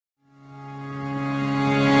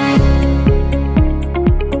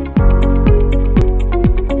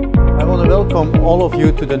welcome all of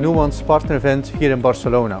you to the Nuance partner event here in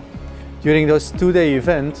Barcelona. During this two-day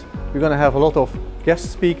event, we're going to have a lot of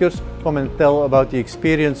guest speakers come and tell about the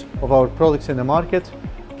experience of our products in the market,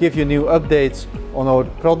 give you new updates on our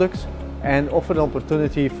products, and offer an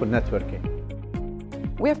opportunity for networking.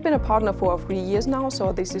 We have been a partner for 3 years now,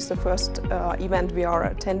 so this is the first event we are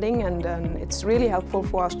attending, and it's really helpful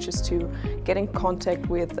for us just to get in contact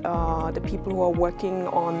with the people who are working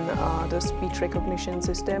on the speech recognition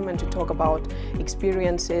system and to talk about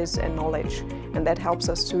experiences and knowledge. And that helps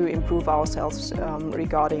us to improve ourselves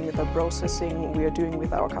regarding the processing we are doing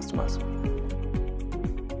with our customers.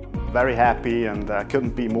 Very happy, and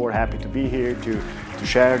couldn't be more happy to be here to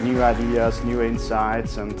share new ideas, new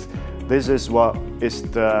insights, and this is what is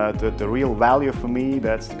the real value for me.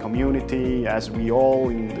 That's the community, as we all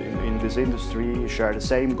in this industry share the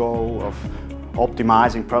same goal of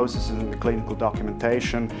optimizing processes in the clinical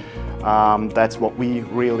documentation. That's what we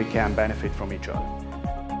really can benefit from each other.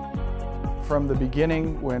 From the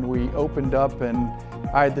beginning, when we opened up and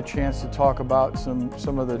I had the chance to talk about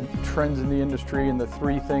some of the trends in the industry and the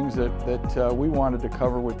three things that we wanted to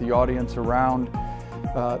cover with the audience around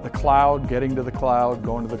the cloud, getting to the cloud,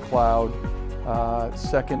 going to the cloud.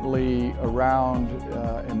 Secondly, around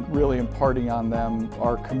and really imparting on them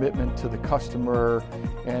our commitment to the customer,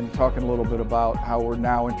 and talking a little bit about how we're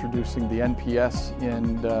now introducing the NPS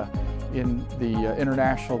in the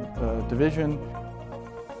international division.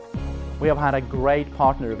 We have had a great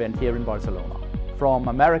partner event here in Barcelona. From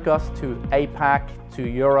Americas to APAC, to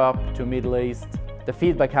Europe, to Middle East, the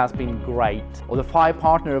feedback has been great. Of the 5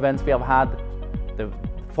 partner events we have had, the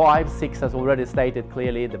 6 has already stated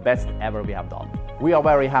clearly the best ever we have done. We are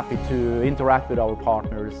very happy to interact with our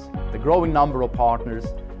partners, the growing number of partners,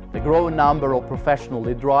 the growing number of professionals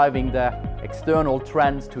driving the external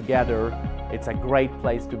trends together. It's a great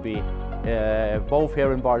place to be, both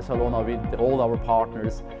here in Barcelona with all our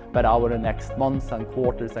partners, but over the next months and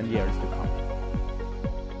quarters and years to come.